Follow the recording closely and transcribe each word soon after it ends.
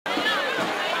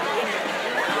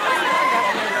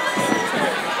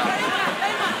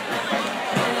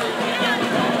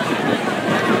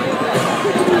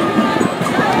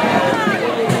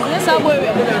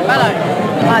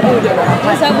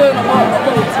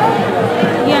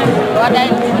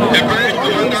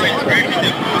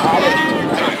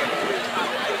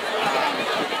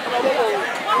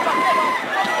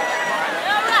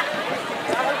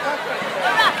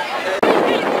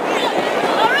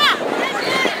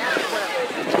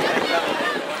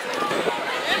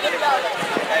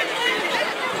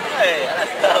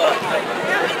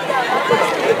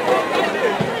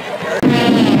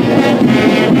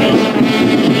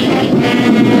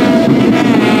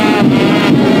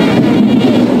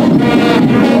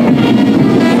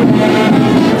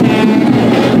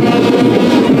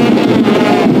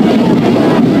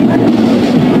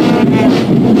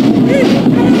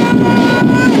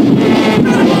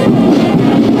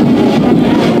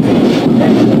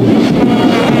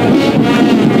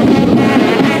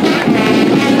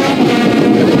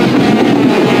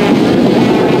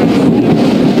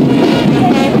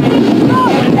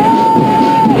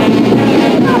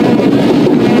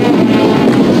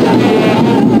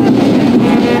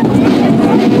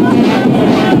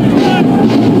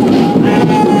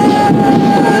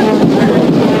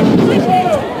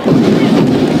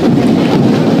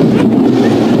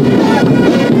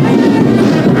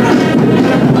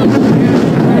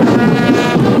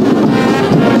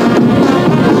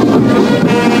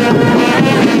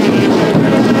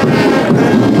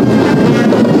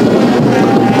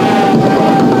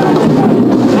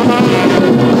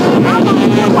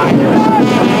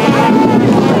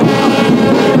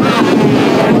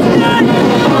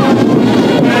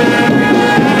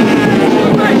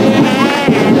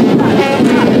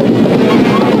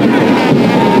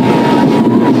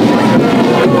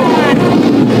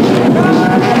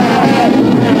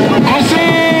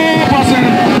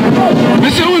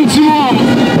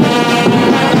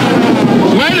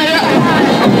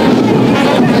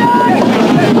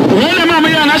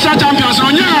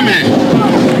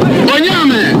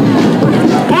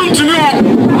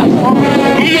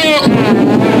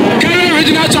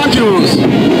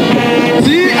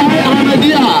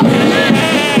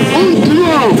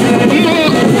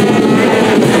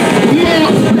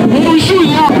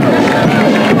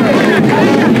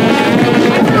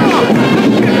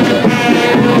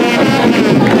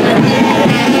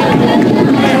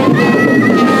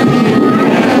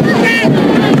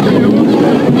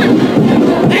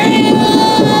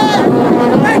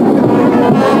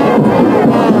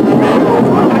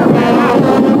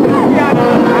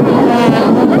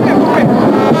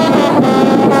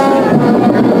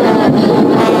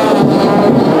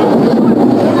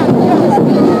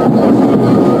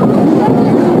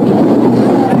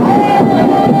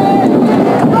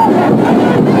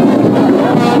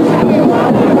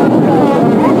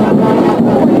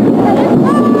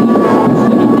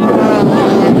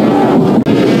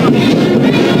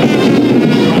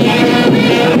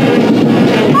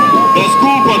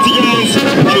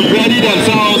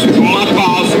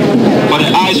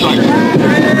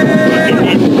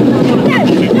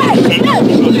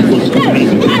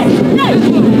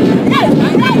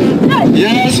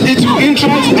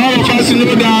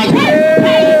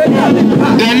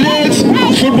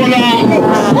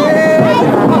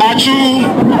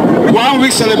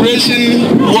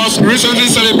Celebration was recently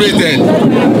celebrated,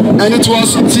 and it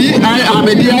was T.I.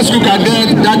 Ahmedia School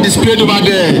Cadet that displayed over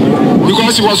there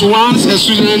because he was once a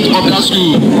student of that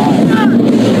school.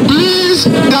 Please,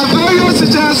 the various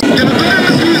teachers, the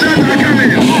various users are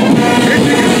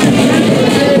coming.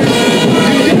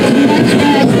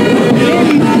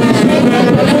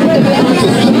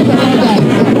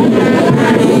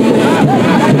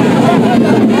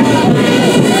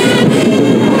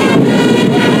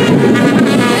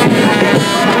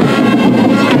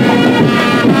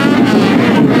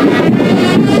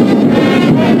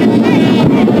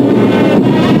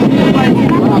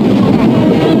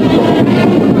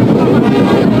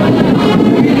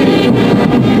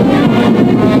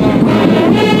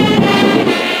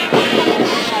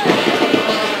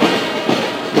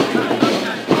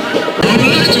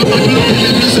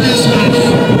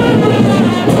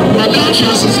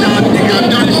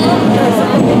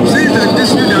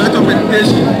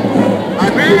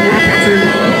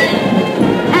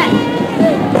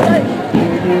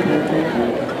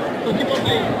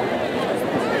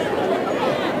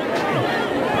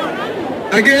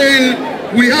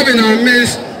 Again, we have in our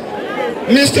midst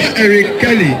Mr. Eric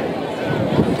Kelly.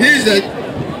 He is the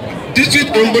District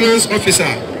Ambulance Officer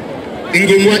in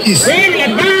Gomwa East.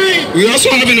 We also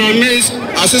have in our midst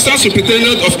Assistant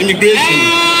Superintendent of Immigration,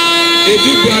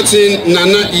 Edu Pratin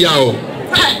Nana Iao.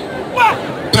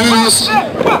 Parents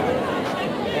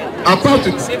are proud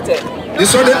to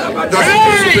disorder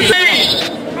that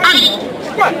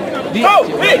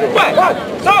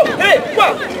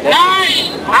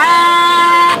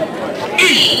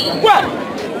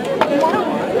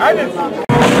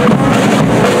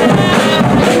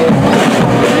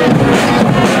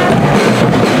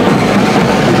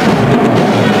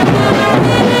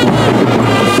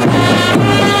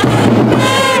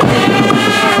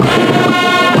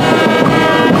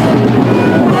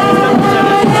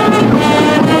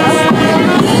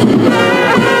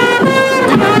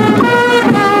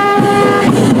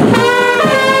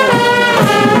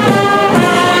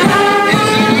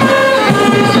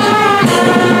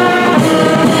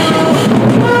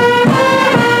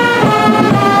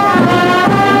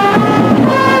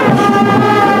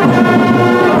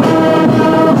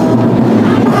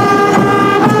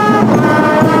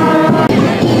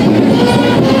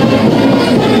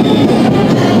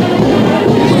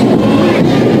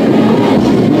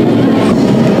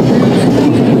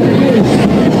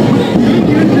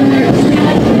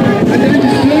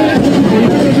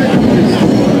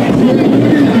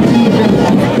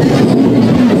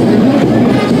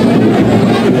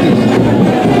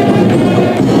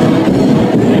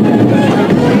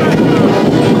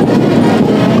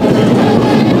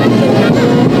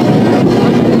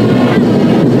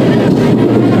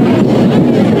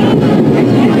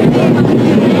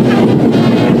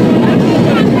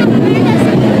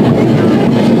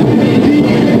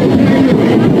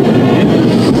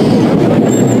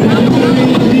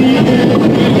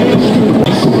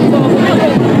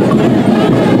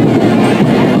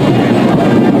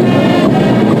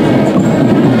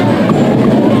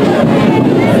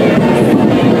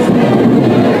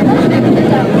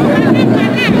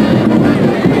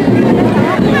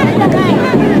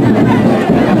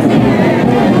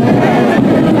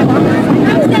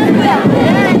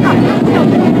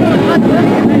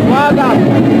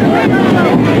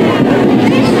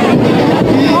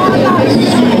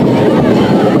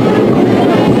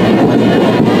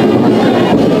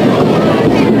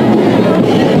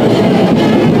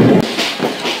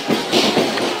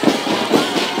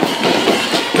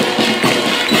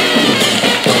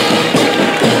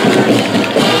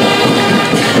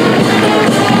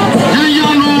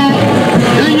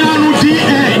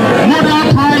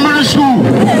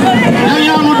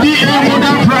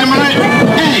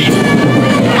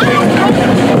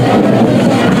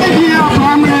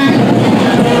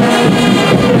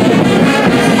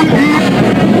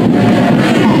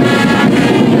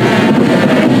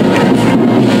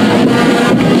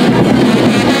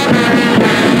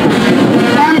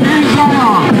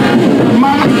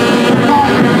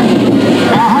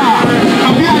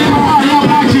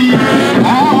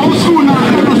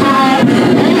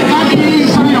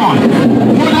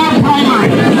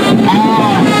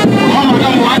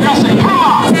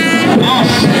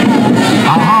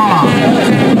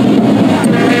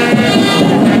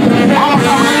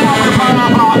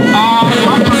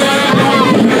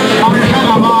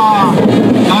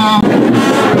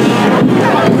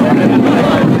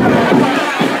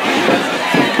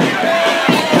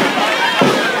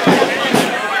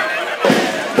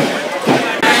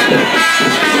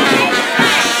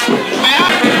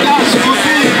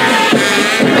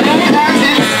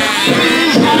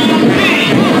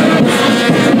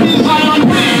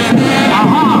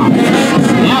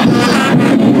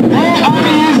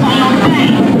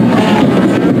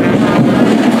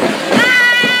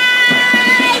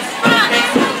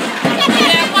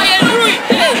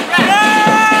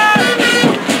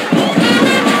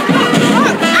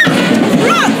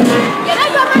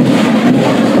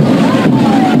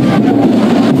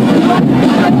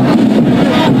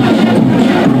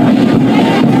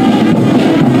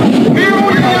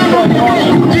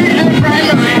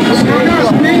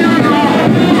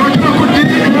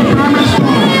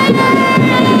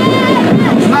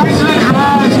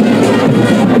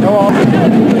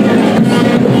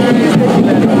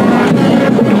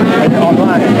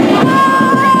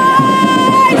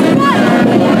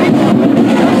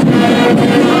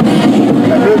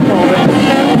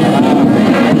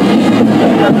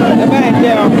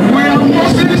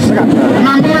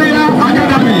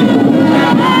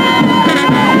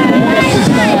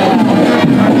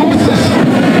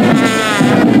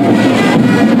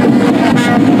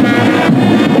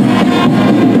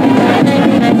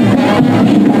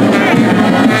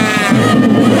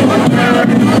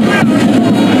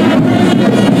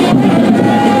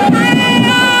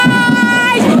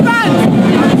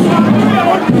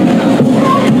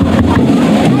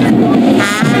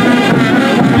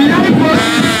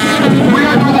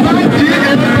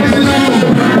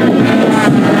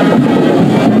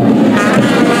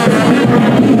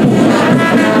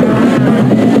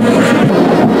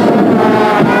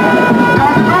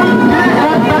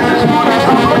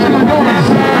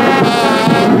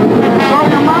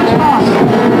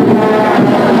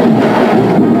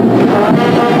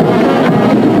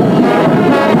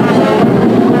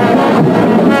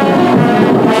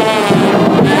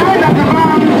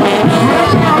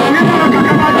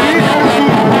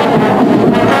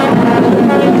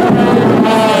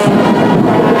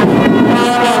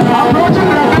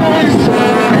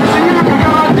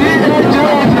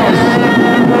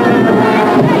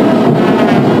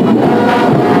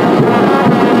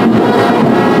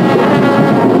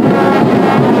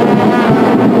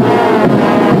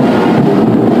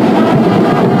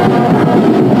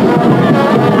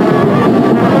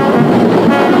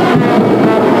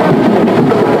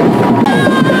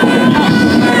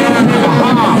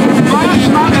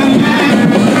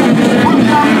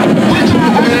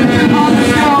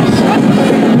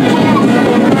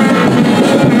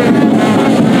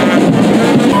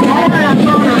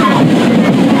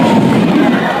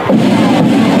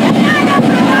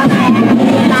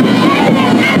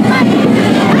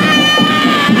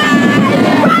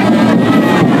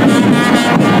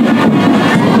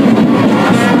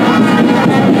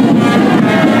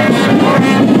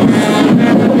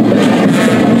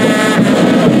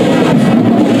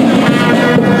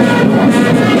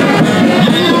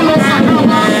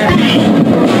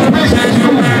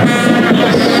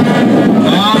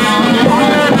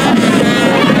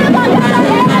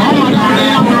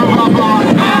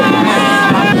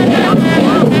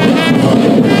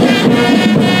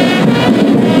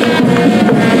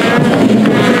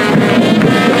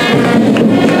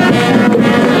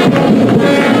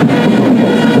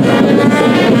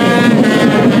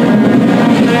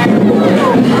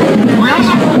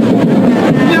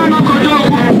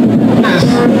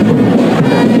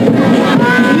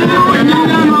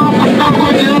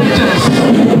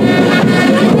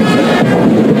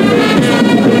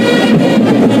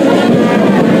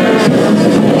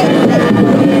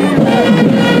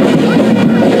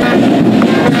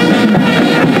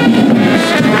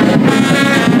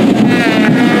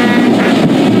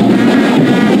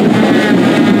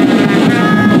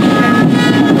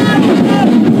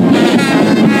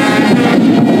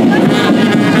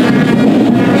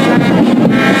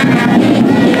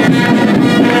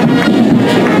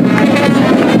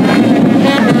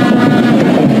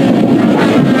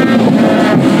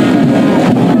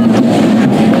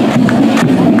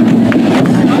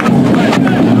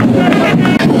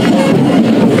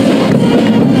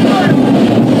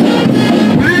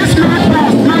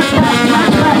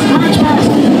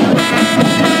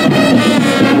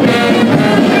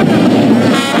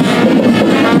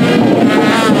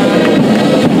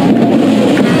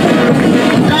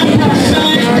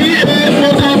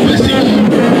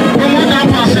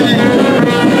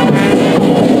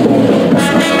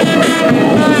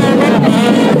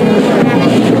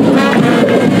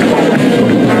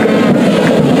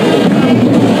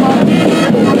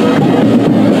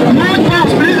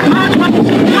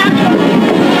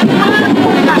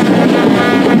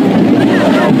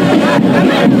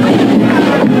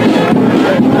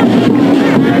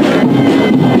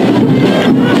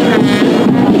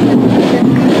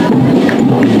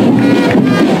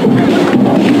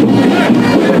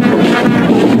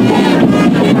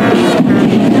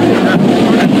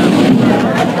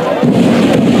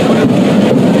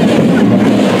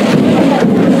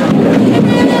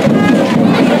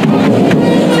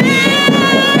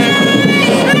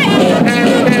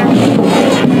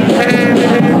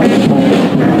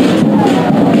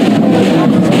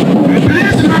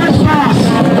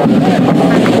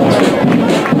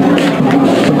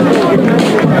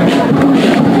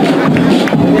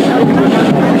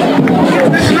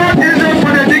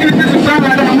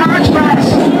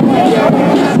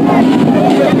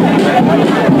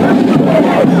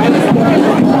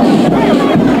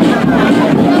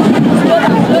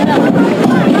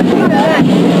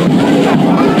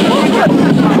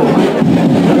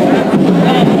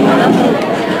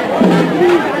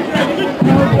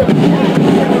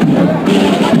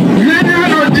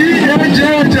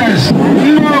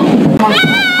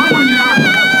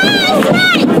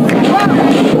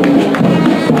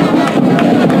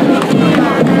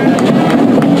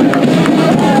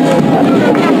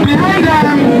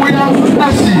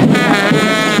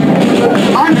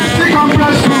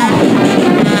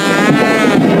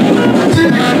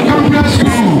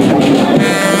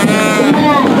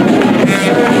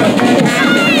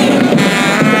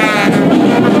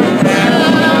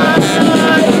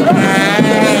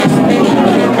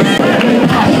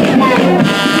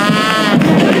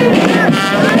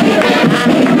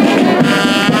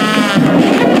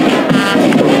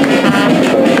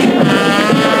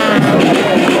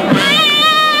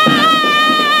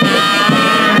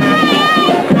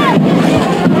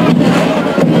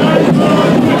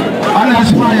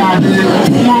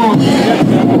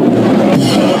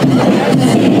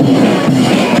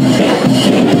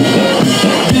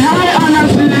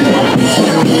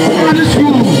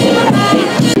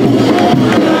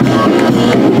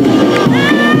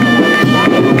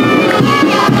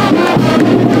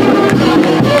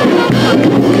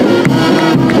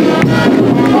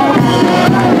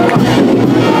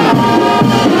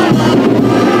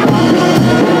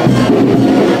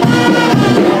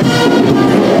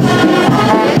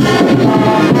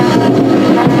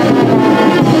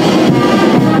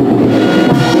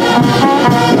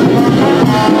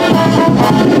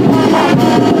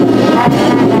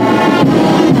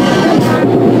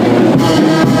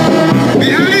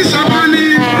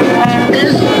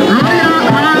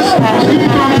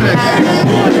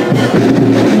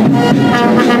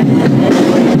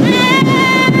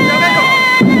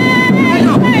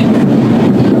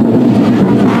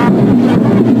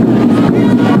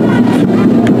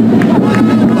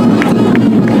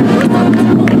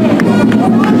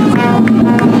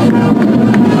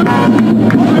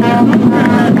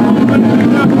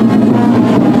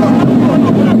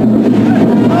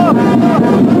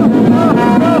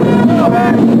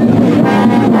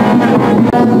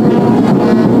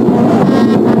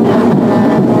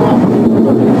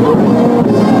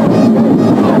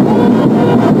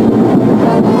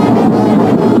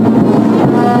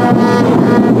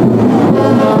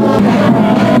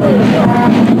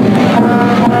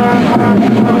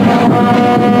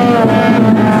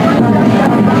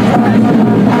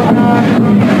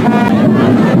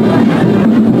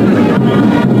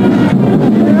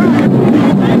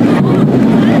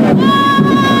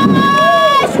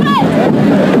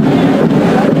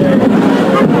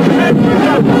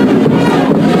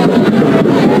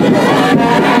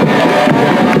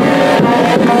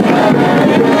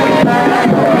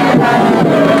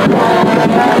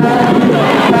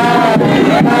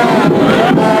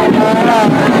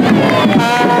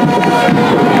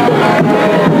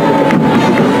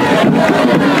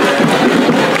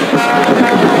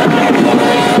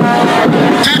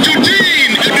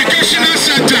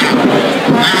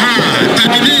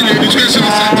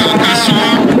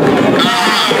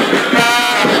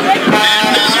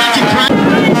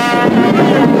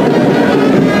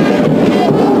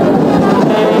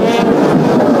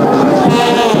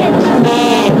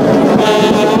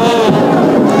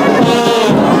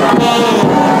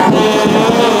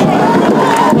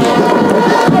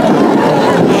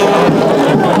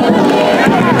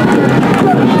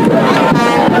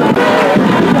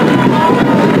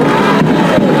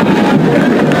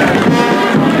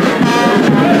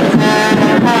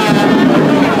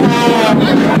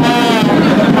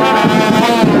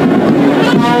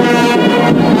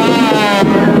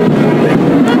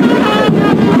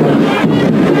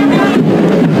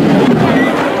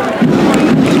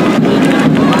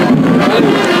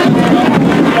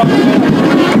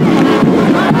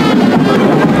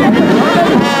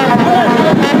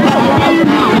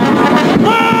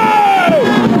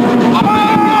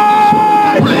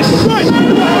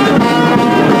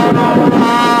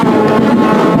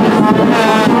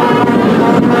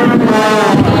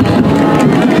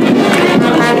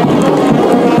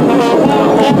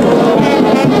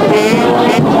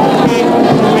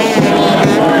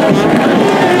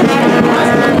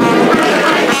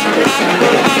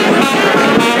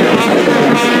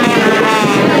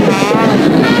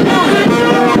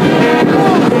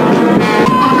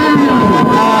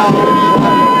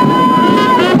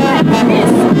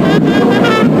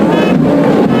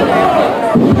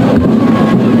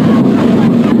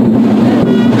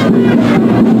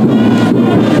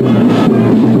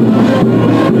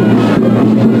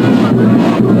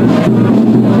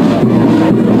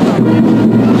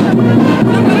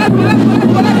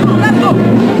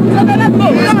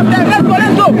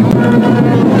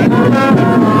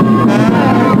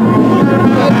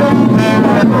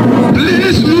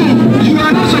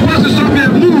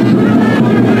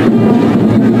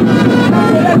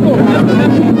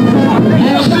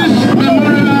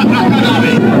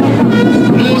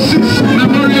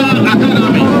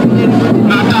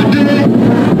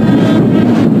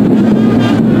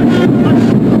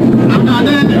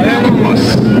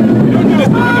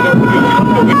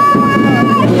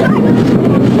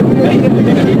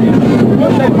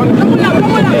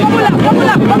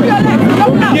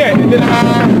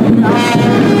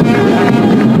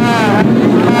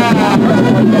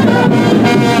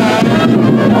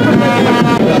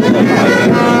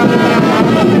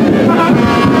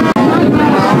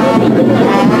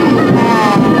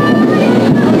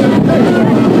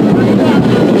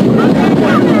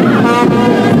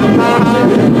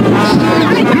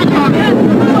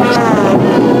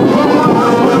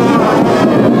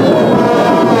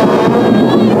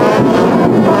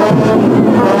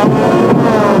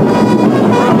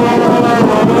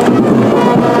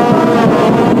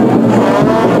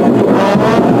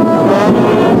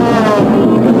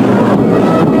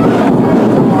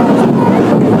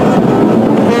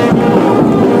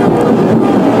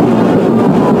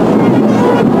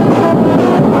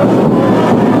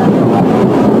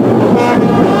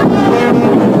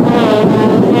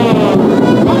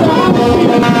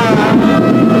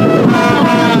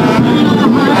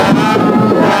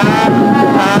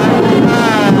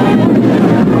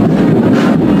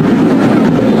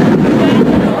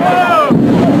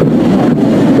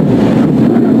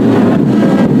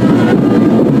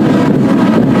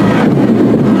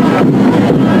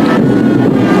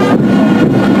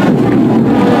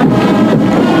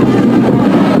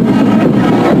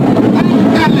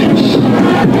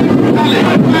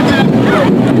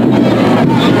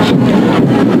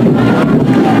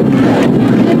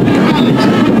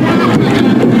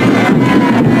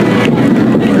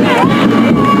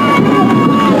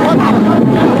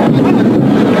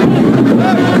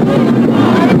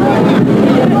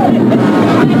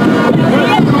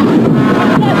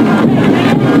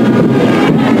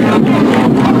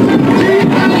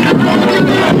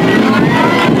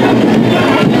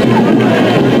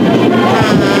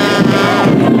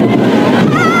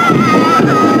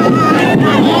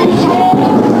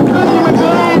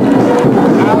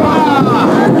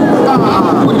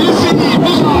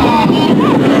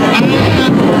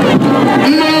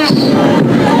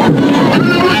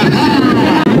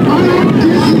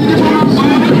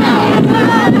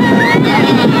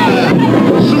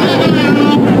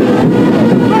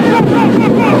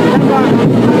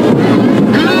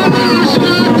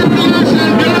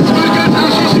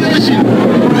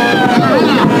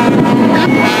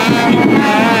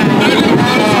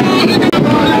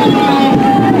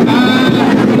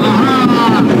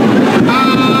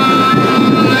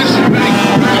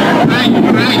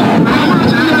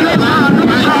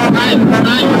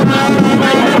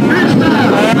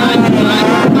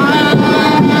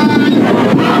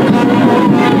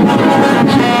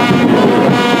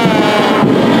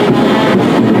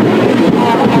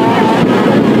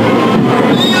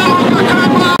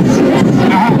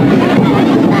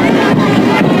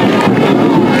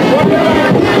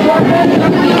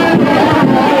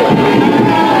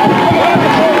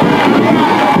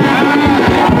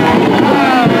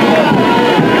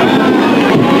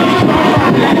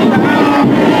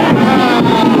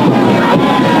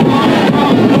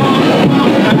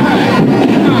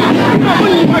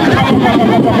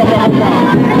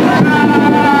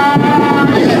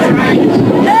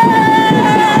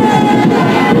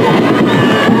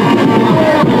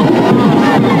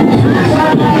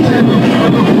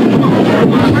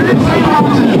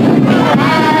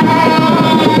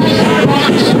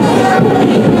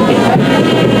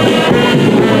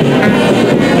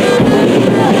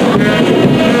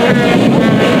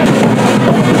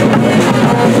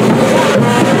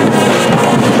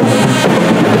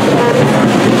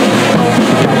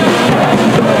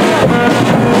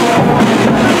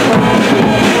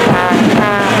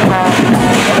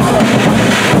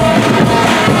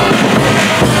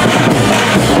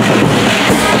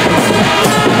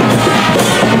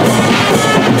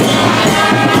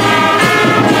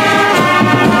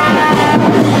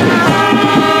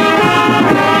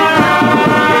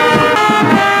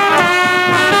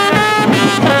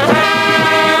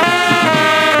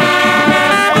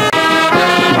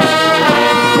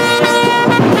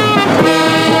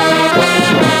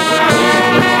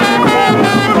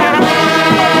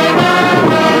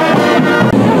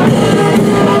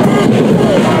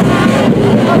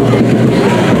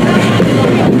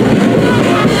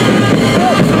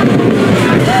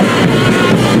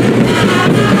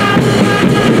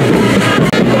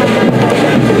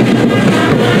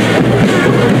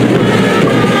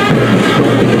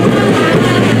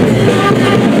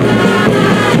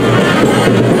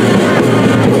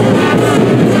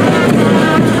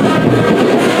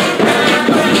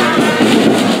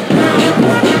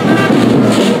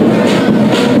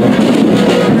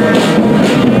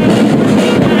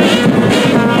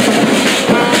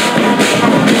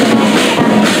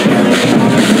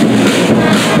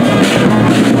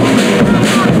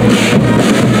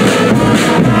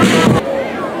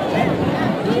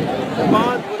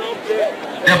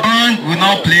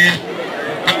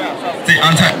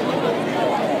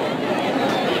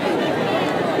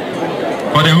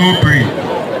parade.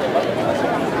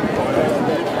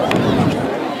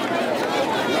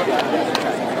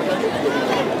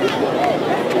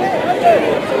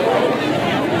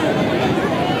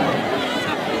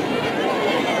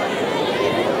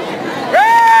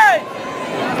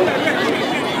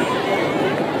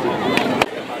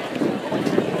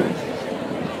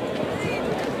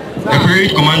 The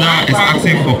parade commander is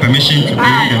asking for permission to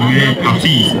bring the main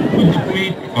artist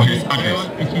for his address.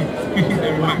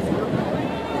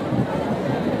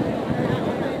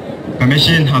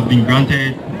 Permission has been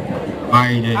granted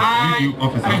by the review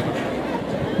officer.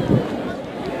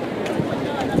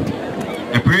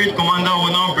 The parade commander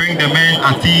will now bring the main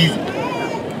artist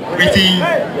within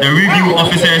the review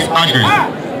officer's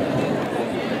address.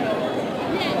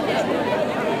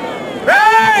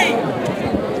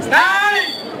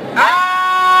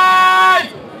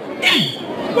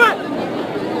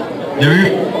 The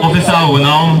review officer will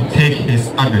now take his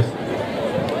address.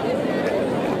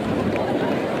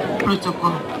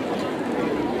 Protocol.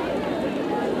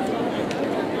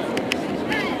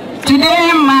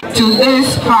 Today marks to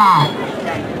this far.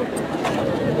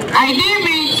 I deem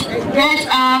it great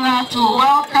honor to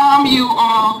welcome you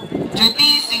all to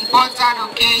this important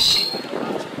occasion.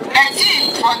 The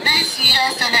theme for this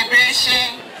year's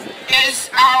celebration is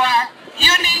our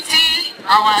unity,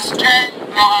 our strength,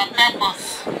 our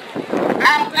purpose.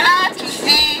 I'm glad to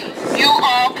see you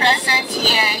all present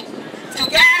here,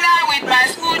 together with my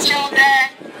school children,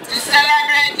 to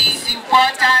celebrate this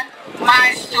important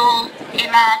milestone in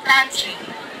our country.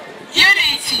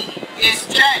 Unity is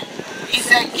strength, is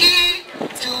a key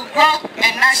to growth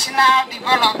and national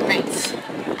development.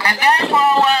 I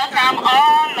therefore welcome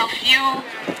all of you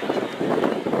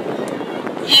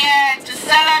here to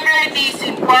celebrate this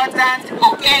important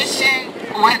occasion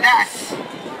with us.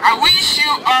 I wish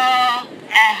you all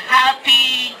a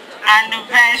happy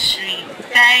anniversary.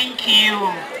 Thank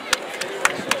you.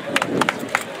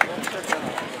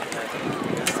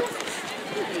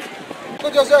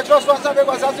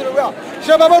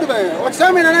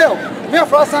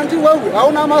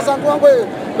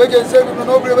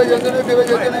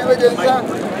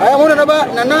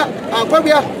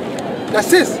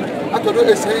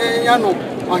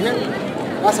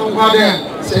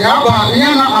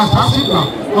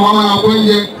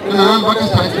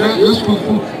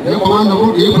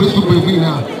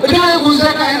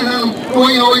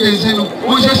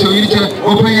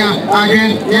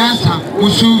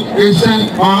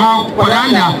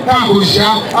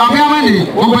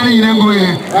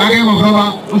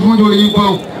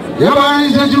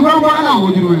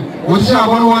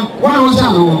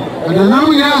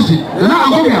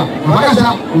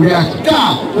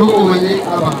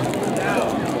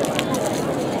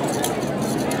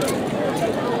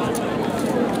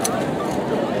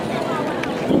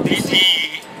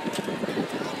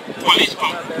 Police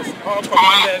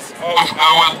commanders of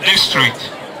our district.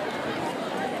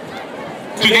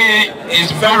 Today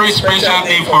is very special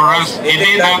day for us, a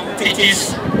day that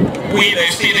teaches we the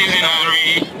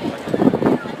citizenry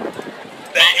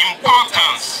the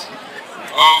importance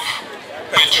of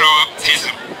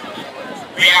patriotism.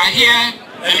 We are here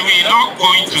and we're not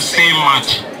going to say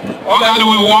much. All that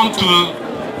we want to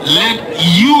let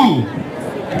you,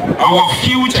 our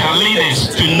future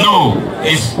leaders, to know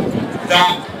is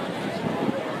that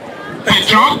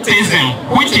patriotism,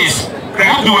 which is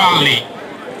gradually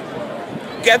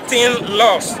getting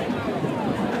lost.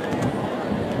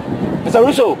 Mr.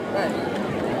 Russo.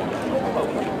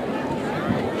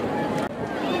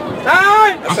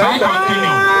 As I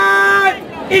continue,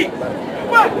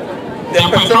 the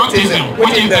patriotism,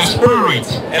 which is the spirit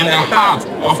and the heart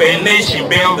of a nation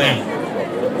building,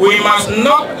 we must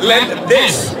not let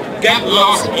this get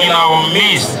lost in our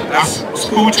midst as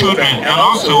school children and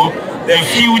also the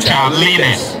future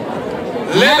leaders.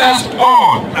 Let us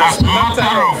all, as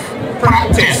matter of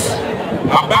practice,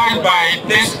 abide by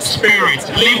this spirit,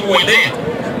 live with it.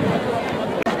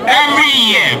 Every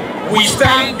year we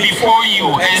stand before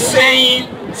you and saying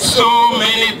so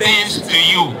many things to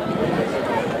you.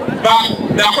 But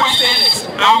the question is,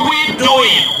 are we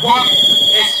doing what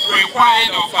is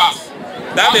required of us?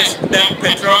 That is the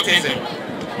patriotism.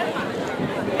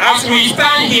 As we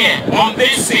stand here on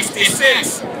this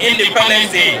 66th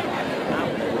Independence Day,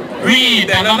 we,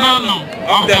 the Nananum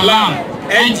of the land,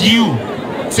 urge you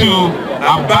to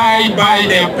abide by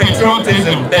the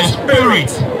patriotism, the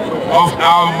spirit of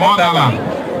our motherland.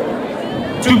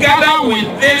 Together with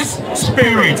this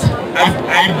spirit,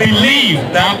 I believe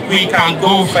that we can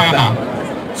go further.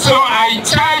 So I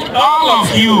charge all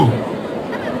of you,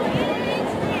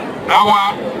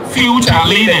 our future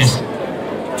leaders,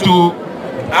 to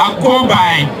go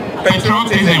by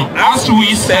patriotism as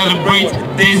we celebrate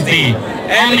this day.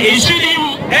 And it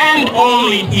shouldn't end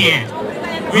only here.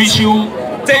 We should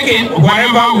take it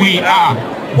wherever we are,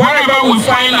 wherever we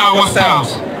find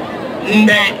ourselves, in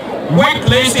the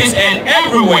workplaces and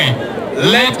everywhere.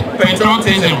 Let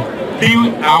patriotism be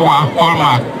our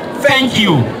hallmark. Thank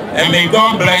you, and may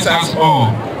God bless us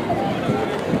all.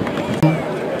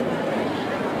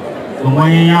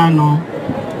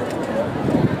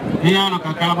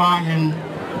 Kakraba Zion,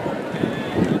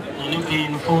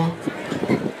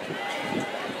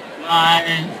 my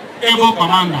able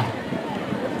commander,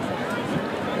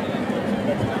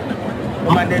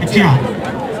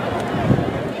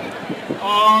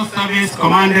 all service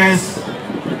commanders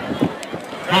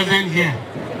present here,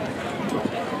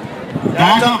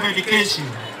 Director of Education,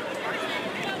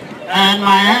 and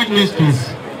my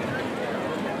headmistress,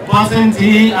 Person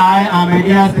T, I am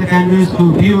Media Secondary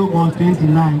School, PO Board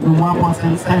 29, to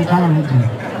 1% Central Region,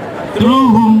 through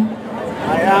whom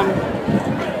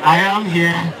I am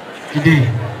here today.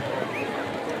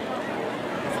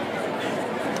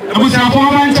 Abusa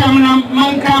Foban Chamna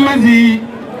Mankamazi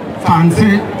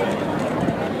Fancy.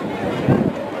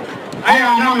 I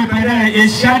am now a better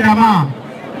Shadama.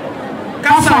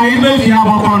 Kasa Ibe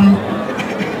Fiabokon.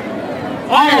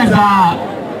 Oyeza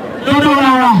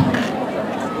Dodonara.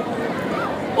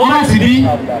 Omatidi.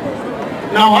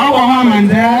 Now our woman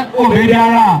there,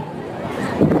 Obediara.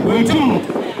 Wetum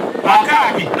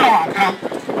Akabi, no Aka.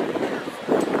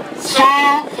 So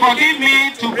forgive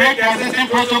me to break the existing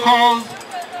protocols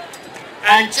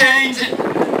and change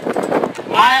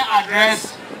my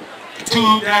address to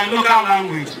the local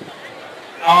language,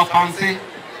 our fancy.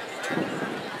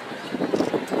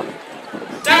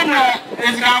 Then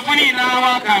it's Gafuni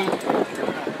now can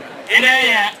in a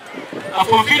year a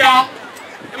forfeiter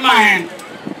in my hand.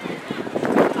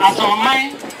 As on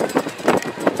mine,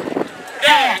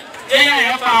 there,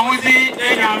 I was the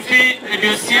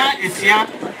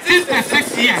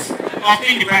 66 years of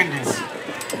independence.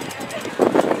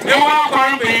 They were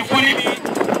going to be fully,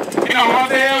 what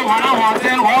they want to walk to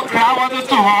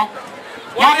walk.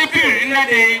 What the period in the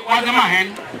day was the man.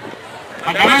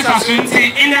 And the rest are soon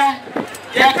see in the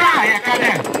Yaka,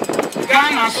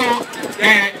 Ghana, so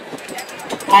the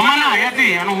Omana Yati,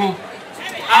 and who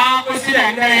are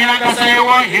president, and Yangasaya,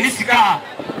 Yenisika,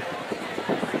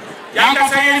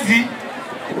 Yangasaya,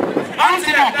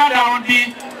 answer that down the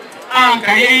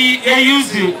Anka, ye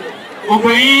use you,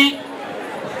 Ugoyi,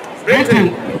 Britain,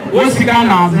 Wosika,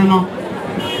 Zeno.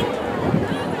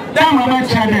 Damn, my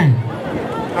children.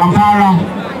 Kampala,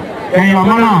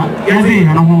 Yamana, Yazi,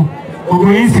 and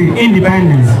Ogoisi,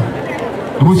 independence.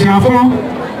 Bushafo,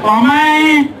 or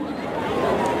my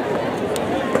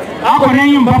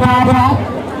Aquarium Papa,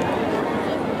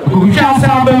 Busha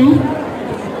Sabem,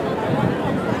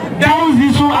 down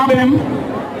this album,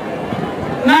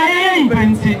 Nine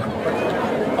Pensi,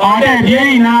 or there,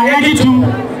 Yana, Yaditu,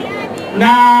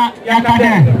 Na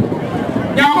Yakade,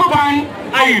 Yakoban,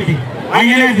 Ivy, I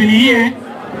live in here.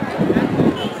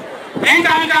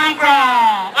 Enkankra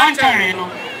Antarino.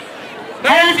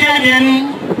 Very Fabian,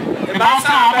 the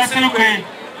Bassa Abassanque.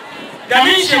 The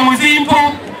mission was impo.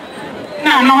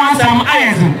 Now, no one some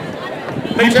Iron.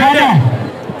 But rather,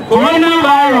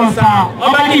 coronavirus are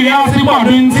already else about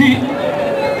Dunzi.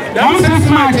 The Mrs.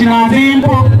 Martin are the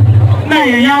impo. Now,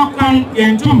 Yakan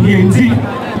and Tumbianzi.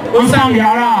 Osam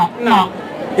Yara, now,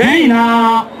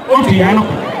 Yana Otiano.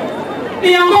 The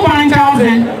young one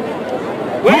thousand.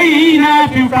 Where he have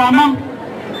been from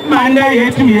Monday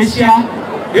to Asia,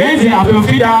 Daisy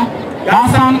Abufida,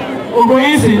 Yasan,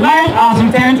 Ogoisi, life has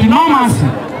returned to normalcy.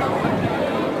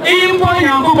 In point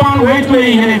of one way to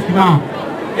a Helifima,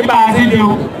 a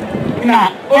Bazidio, in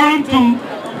a Oruntum,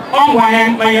 on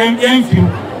Wayan by Yemfu.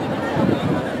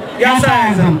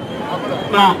 Yasazam,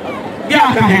 Ma,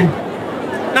 Yakahan.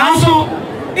 Now, so,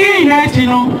 in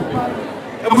Latino, a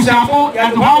Busafo,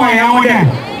 as Huawei out there.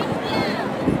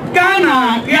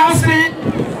 Ghana, Yasi,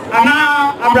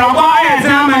 Anna, Abraba,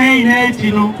 Examen,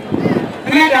 Tino,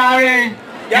 Nedare,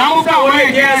 Yamuka,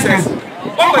 yes,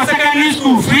 over secondary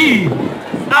school free.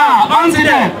 Onto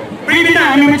that, bringing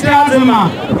a military, you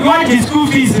want his school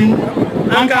fees and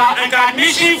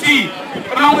admission fee.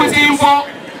 I'm waiting for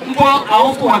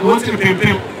our one was to pay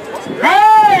him.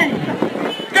 Rain!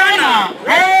 Ghana!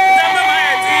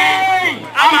 Rain!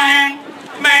 Amahan,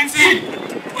 Mansi,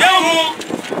 Yamu!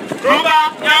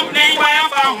 Roba, young name, I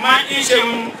found my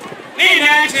issue. Need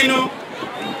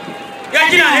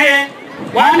Yatina here,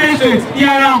 one day,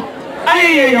 Yara. I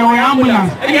hear your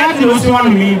ambulance, and you have to lose one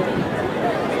of me.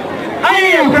 I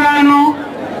hear Grano,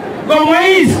 go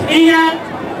ways in here.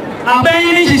 I'm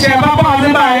paying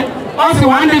Papa by also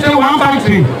one day to one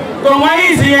factory.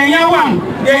 Gomwais, year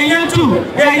 1, year 2,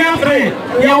 year 3,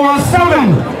 year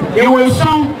 7, year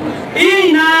song.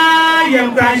 Ina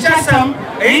yem Grandchasam,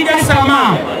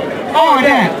 Sama. Oh,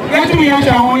 there, get to me a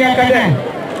show, Yakade.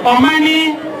 Or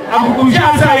money,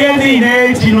 Abukushasa,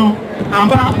 Yedino,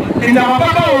 Ampa, in the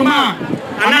Papa Oma,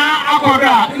 and now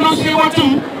Akoda, no see what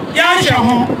to Yasha,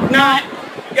 na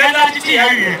Yadati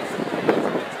area.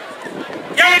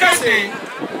 Yakase.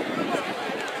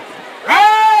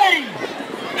 Hey!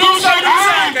 Do something,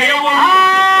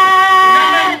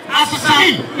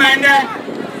 Assassin, Manda.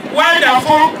 Well,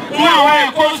 therefore,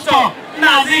 one coaster,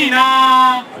 Nazina,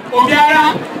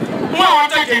 Obiara,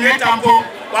 one generator,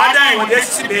 while I was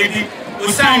this baby, who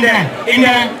stand there in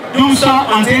the doomsaw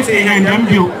on Tintin and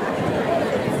Dumbu.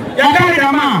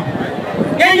 Yakarama,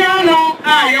 Gayano, I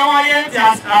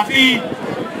just a feed,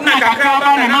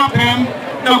 Nakakraba and Apem,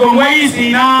 no go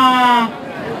easy now.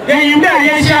 Then you better,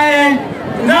 yes,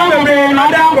 now the brain,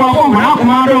 Madame Bravo,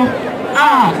 Commando.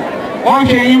 Ah,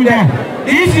 okay, him there.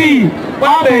 Easy.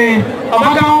 Babe,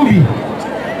 Abagambi.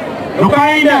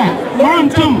 Rukaida,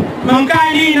 Montum,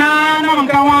 Mankani,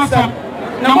 Mankawansa,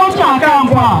 Namoto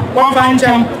Akampa,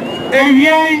 Wafancham,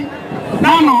 Evier,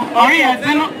 Nano, Oria,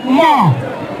 then more.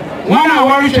 1 hour,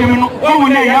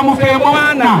 one day, Yamufe,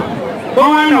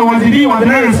 Boana was the deal with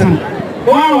Nelson.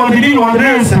 One was the deal with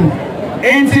Nelson.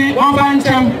 Ain't it,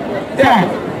 Wafancham, there.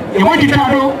 You want to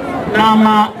tell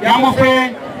Nama,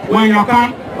 Yamufe, when you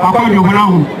can't, about your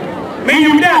ground.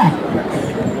 Medium there.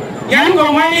 Young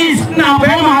Gomwais, now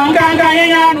Pema,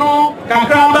 Gangayano,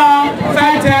 Kakraba,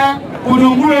 Fata,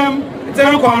 Udumburum,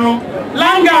 Terukono,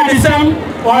 Langa the Sam,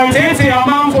 or Tete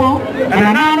Amanfo, and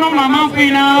Anano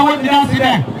Mamafina, what did I see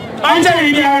there?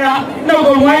 Anjaliara, no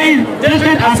Gomwais,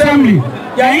 District Assembly,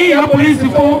 Yahia Police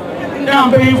Depot,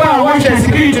 now paying for what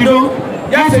security to do.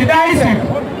 Yes, it dies.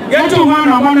 Get to one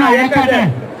on one, I there.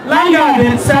 Langa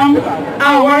the Sam,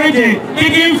 our worried,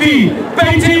 digging fee,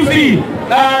 painting fee,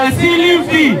 ceiling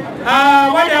fee,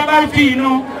 whatever fee,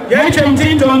 no, get your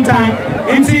team on time.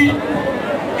 And see,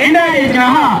 in that age,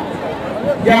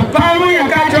 your primary, your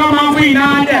catcher, man, free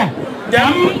now there.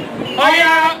 Them,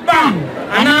 Oya, bang,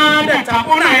 another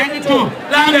tapona, and two,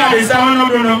 Langa the Sam, no,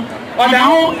 or the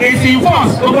home is in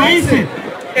force,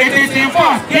 it is in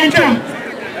force, get them.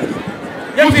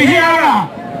 You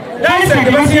hear. That is a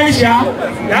Gracia,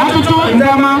 Yatutu,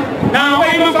 Indama, now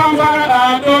wait from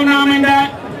tournament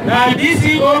that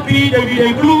DCOP, the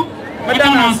blue,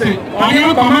 Madame Nancy, or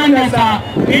your commanders are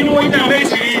in which I'm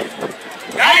basically.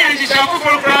 Diane Shaku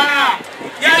for Prana.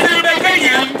 Yes, in the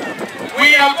Kenyan, we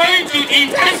are going to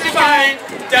intensify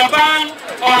the ban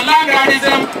on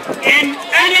landgardism in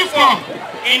any form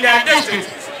in their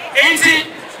district. Ain't it?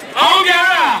 Oh,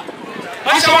 yeah.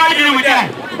 What's the matter with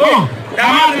that? Oh.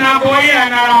 Damana boy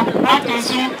and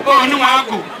Atunsu, oh, no,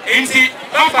 Uncle, ain't it?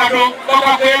 Buffalo,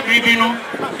 Papa, Bribino,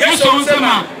 yes, so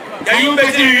Sama, can you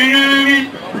bet you?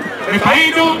 If I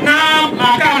do now,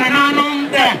 I can't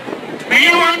there. May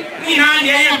you want me on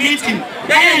a meeting?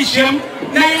 They ain't shame,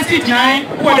 they sit nine,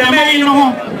 what a man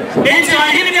no. Ain't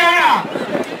I in there?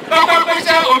 Papa,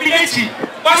 Obieci,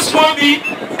 what's more be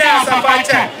there's a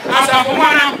fighter, as a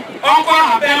woman, Uncle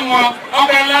Abemo,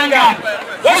 Uncle Langa,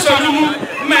 what's your room?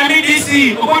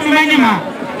 DC, what do you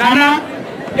Nana,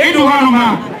 Eduanuma,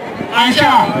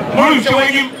 Ansha, Morushaway,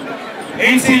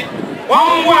 ain't it?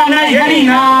 One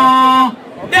Yanina,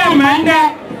 them Manda,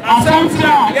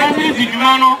 Asamsa, Yatis,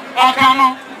 Dimano, Akano,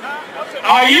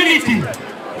 our unity,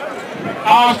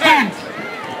 our strength,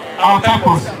 our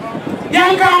purpose.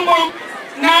 Young Cambo,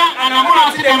 now and I'm going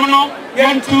to see them,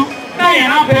 Yantu,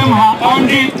 Nayanapema, on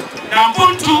the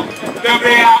Napuntu, the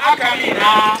Brea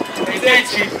Akamina,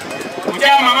 Ezechi.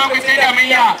 Mama could say that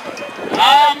me,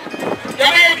 the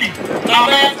baby,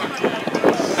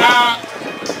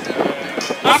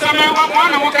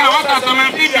 one of what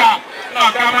figure, no,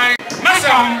 come on,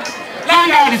 Massam,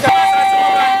 Langa, and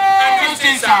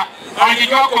Justinsa, or the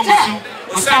Yoko,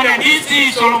 who said that this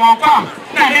is Solomon Palm,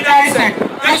 and it I said,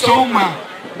 that's all, man.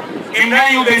 In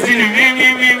that you can see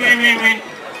win.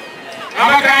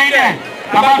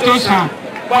 About those.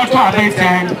 What are they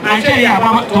saying? I say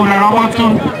about to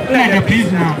let the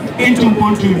prisoner into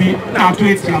one to be now to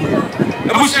its camp.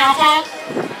 The Bushafo,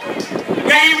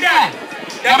 where you there?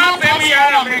 The man family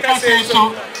America says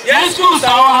so. Yes, schools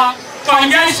are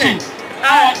congestion.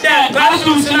 There,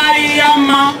 classrooms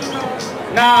Yama.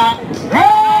 Now,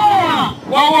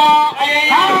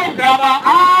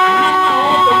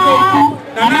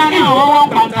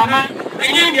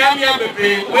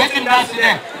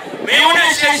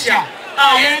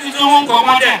 yes, to one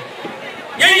commander.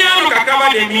 Yenya Kakraba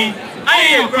de me. I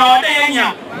am proud,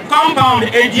 compound,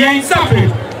 a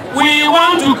separate. we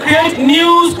want to create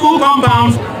new school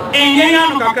compounds in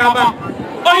Yenyan Kakraba.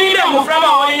 Only the Mufraba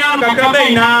or Yenyan Kakraba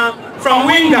from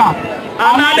Winga,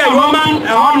 another Roman,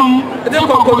 the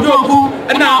Kokojoku,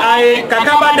 and now I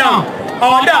Kakraba down.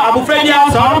 Or the Abu Fredia,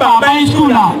 Sorba, Bani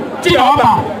Sula,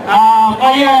 Tioba,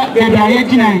 Oya,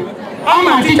 Gabriel, all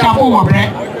my teacher for bread.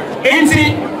 Ain't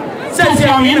it? Says you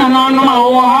in and on no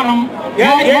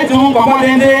yeah, to come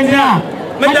in there.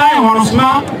 Medai on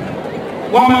smart.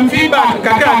 Woman feedback,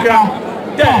 Kakakra.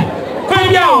 There,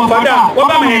 come down for that.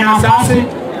 What am I assassin?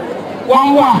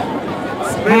 One.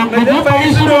 The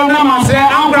face to the number say,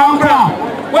 I'm ground crowd.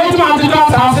 Wait to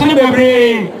assassin,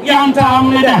 baby. Young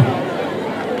town there.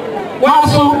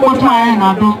 What's so what my hand I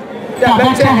do? They are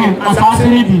better him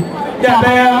assassinity. They are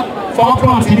there for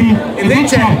property. In the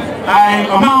chair, I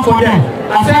amount for them.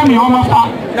 I tell me,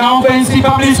 now fancy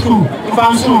public school, if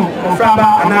I'm soon, or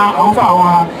Fraba, and now offer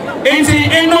our. Ain't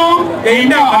he no? They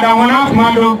know I don't want to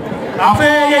commando. I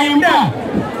feel you there.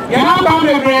 You're not bound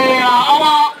to be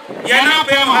you're not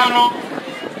paying Hano.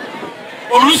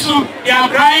 Orusu, you are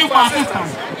crying for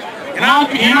assistance. You're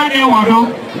not doing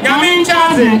one. Yamin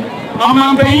Chazi, or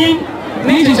Mampain,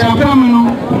 Nature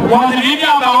Terminal, was the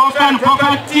leader of the orphan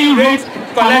property rate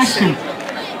collection.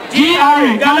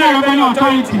 GRA, Ghana Revenue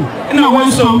Authority, in a way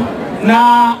so.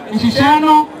 Na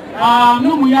Ishishano,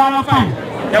 no Muyara fine.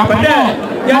 Yapade,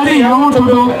 Yali Yamoto,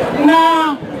 na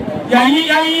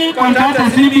Yayi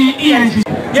contractors living ENG.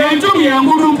 Yantu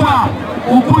Yamurumpa,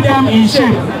 who put them in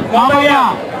shape.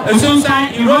 Wabaya, a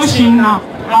suicide erosion,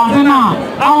 Altena,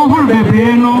 our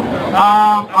Bulbebriano,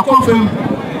 a coffin.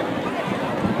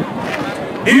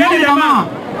 Yama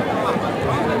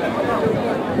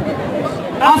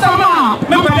Asama,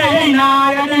 Mepade,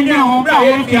 Yana,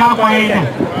 Brian, Fiaquaid.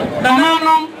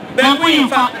 Danano,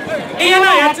 Benguinfa, and I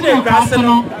had to do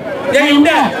Grassano. They in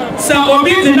there, some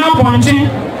obese enough punching,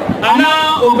 and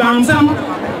now Ogansam,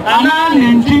 and now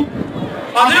Ninji,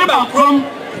 or the backroom,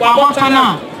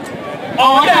 Wabotana,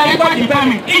 or there you got the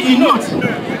payment, it not.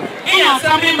 In a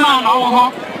Sunday man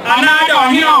or another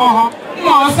here,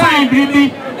 more sign, baby,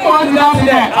 more than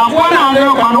that, and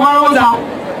 100 on one was out,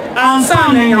 and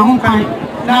Sunday, your own kind.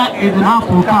 That is not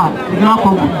for car, it's not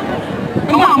for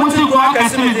come on, what's it go? I can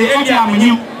say the area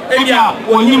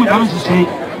when you don't say.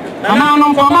 And now,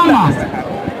 no commander.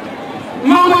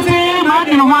 Mamma, I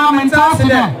didn't want to answer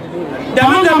that. The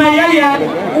Manda Maya,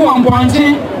 who I'm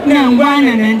pointing, then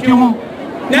whining and you.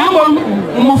 Now,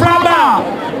 Mufraba,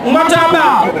 Mataba,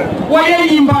 why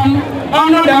you ban? Oh,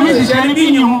 no, the Mrs.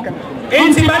 Albino.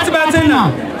 Ain't it Batana?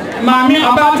 Mammy,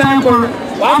 about time for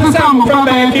what's some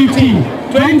Mufraba 15,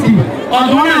 20, or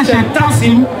the one I said, tax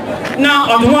him. Now,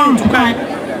 or the one to buy.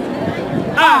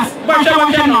 Ask, what shall I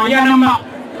know? Yanama.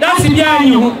 That's the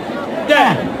you.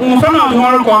 There, in front of the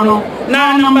world corner.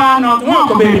 Now, number not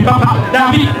one, baby, Papa.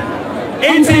 David.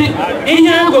 Ain't it? In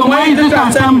here, go away to the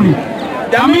assembly.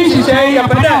 That means she say,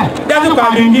 that's a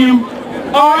part in him.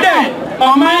 Or there,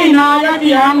 or mine now,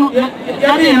 Yadi and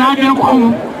I can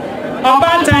come.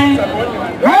 About time.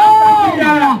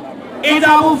 It's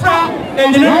our friend,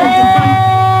 and the name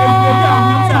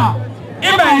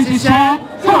Emma is share,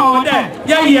 so that,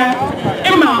 yeah,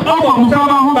 Emma, oh,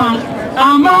 Mufraba,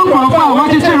 and Mama,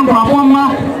 what is it from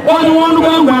Mama? One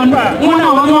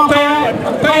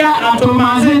pay at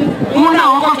Tomazin, one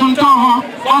hour from Tom,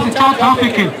 or the South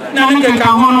African, Nanaka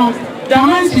Kahono,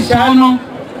 Damas Shano,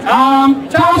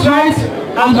 Charles Rights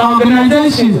as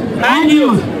organizations and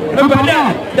youth. But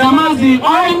that, there must be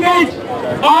all engaged,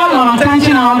 all our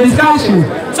attention, our discussions,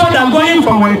 so that going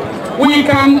forward, we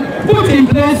can put in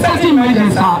place certain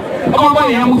measures over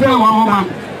here, and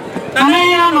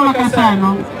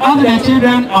all the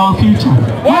children our future.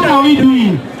 What are we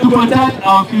doing to protect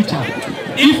our future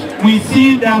if we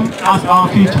see them as our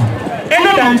future?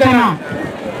 Another antenna.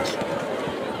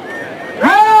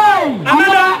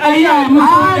 Another year,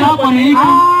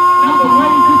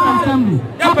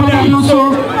 so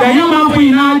the human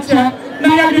being out here,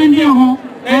 now you knew,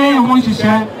 want to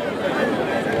share.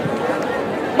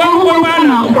 Who were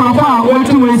Papa, what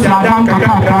to waste Adam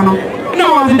Kakano? No,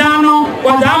 was Dano,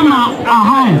 was Ama, a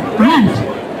high rent.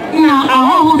 Now, a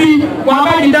home be, while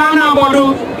I did Dana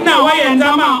Bodo, now I and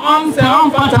Dama on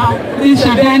Fata, this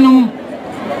Shadenu.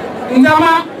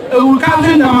 Dama, who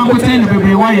cousin Dama pretend to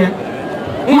be wire.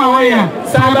 One way,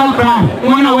 cyber crime,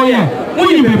 one away,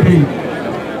 winning baby.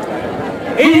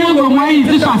 In here, go away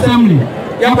this assembly.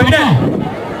 Yapade,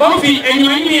 Buffy, and you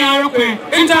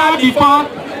enter before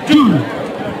June.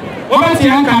 What is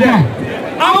your there?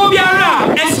 I will be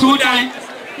around and so die.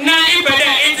 Now, if I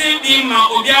didn't be my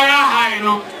Obiara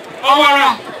Hino,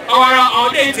 Owara, Our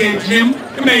outdated him,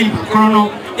 the main chrono.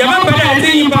 Yamapa, I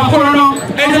think in Pacorno,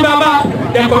 and the Baba,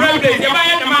 the correct place,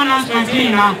 Yamaya, the man has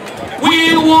 20.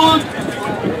 We would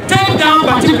take down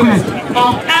particulars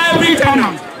of every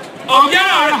tenant. Of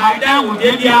General Haida with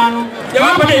Yabiano,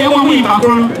 Yamapa, they won't be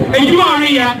Pacorno, and you are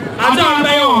here, I don't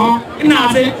know, and I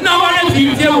say, no one else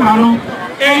you tell Rano,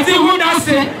 and see who does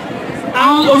it.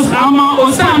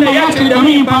 Osana yake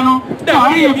jamii pano da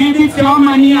hali bidi tia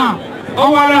mania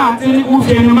owara ati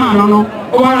ufie ni mano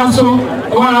owara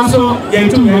so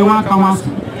yetu mewa kamasi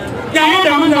ya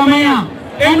yenda mda ya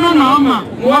eno na ama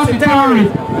mwasi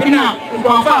terrorist ina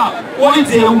ukwafa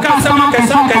wote ukasa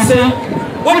makase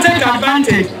what take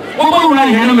advantage what ura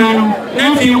yenu mano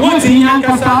nemfi wote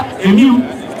yankasa emiu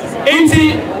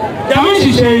enti jamii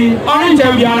shisheri orange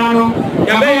biara no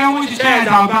ya be ya wo shisheri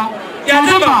zaba ya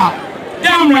zaba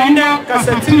Damn render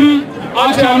Cassatini,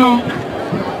 Alterno,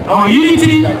 our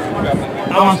unity,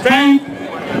 our strength,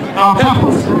 our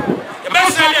purpose. The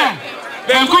best idea,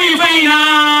 Benku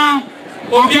Ivana,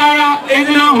 Obiara,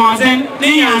 Edna Wazen,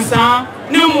 Niansa,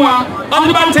 Numwa,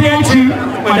 Albantayachi,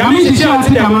 Madame Shisha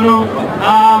Tidamano,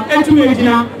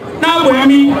 Etumedina, now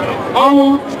Wemi,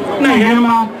 Oh,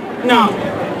 Nayama, now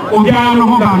Obiara no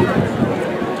Hoban.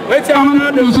 Let's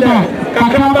have those there,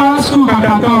 Kakraba School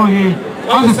Kakao here,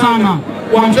 Osana.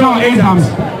 One draw exams,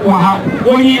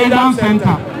 one year exam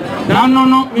center.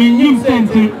 No, in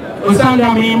center,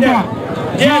 Osanda mean there.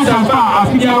 Yes, as far as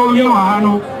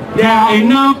there are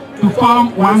enough to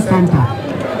form one center.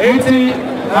 80,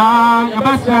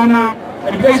 Yabasana,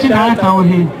 education director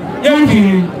here.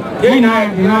 They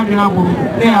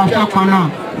are Shakwana,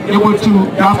 they go to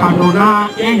Yafadona,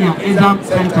 exam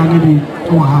center, maybe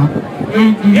to have.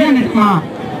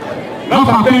 Not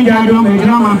for Penjado,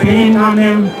 Major Payne on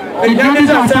them. The Judges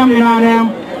Assembly on them,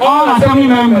 all assembly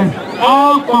members,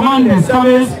 all commanders,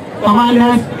 service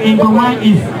commanders in Goma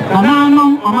East.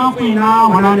 Kananum, Omafina,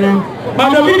 one of them. But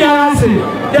the video I say,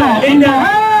 there in the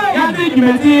Yati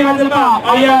Jimeti at the bar,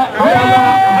 oh yeah,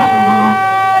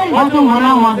 what the one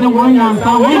was the one young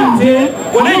son,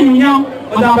 when you young,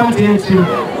 was about to hit you.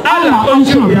 Allah, on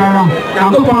you, Yara,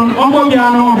 Yakupon,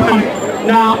 Omobiano,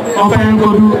 now, offering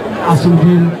go do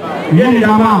Asubin.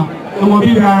 Yama, the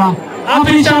Mobigara.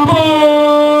 Happy Shampoo!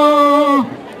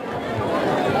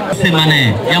 Semane,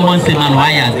 Yamon Seman,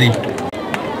 why are they?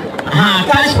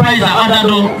 Cash prize are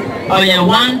ordered for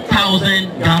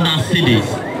 1,000 Ghana cedis.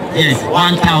 Yes,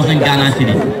 1,000 Ghana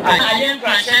cedis. I am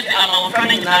Prashet, I'm on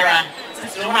Fanning Nara.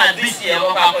 Since this year,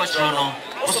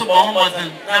 also, one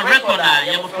wasn't a record.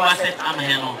 Yamufa said, I'm a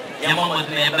heno. Yamon was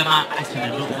never actually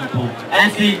looking.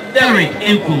 And see, Derek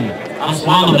Impu was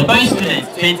one of the best students,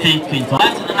 2020.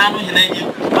 That's the Nano Helenium.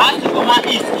 What's the Goma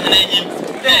East Helenium?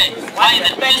 There, why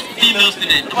the best female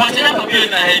student? What's the number of you in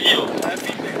the head?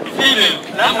 Female,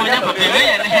 I'm going to be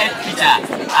a head teacher.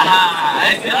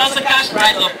 And the also cash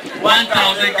prize of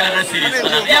 1,000 Ghana cedis.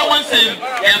 And the other one said,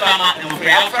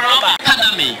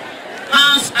 Academy,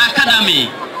 Hans Academy.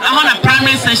 I'm on a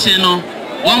primary session.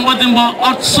 One body more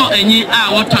also any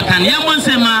what can Yamon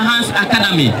say my Hans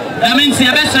Academy. That means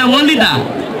you best one leader.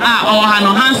 Or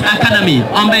Hano Hans Academy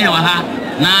on Bayaha.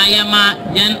 Na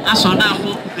Yama Yen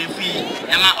Asodafu Pefi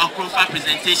Yama Okrofa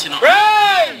presentation.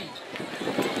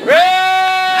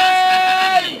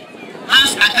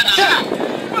 Hans Academy.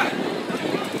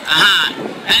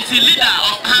 And the leader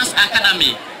of Hans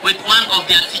Academy with one of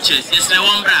their teachers. Yes, the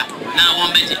one bra. Now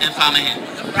one better and farmer.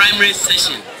 Primary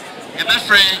session. A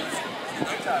friend.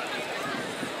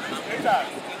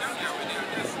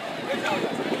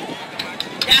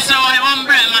 Yes, so I want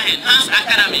brand my Hans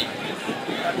Academy.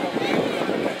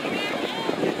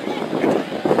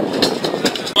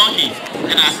 Okay,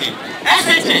 and I say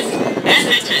SHS.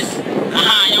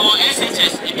 Your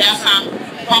SHS, if you have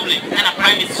public and a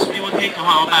private, we will take a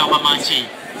while by one machine.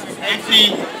 And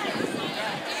see,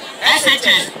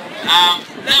 SHS,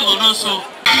 level also,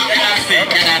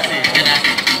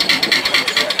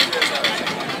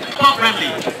 properly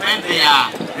when they are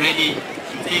ready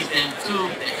to take them to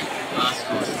the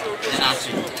schools.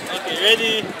 Okay,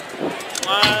 ready?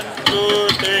 1, 2,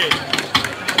 3.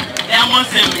 There was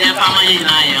a family in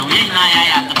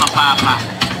the papa.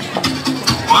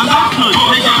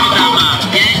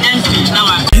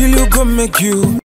 He'll go make you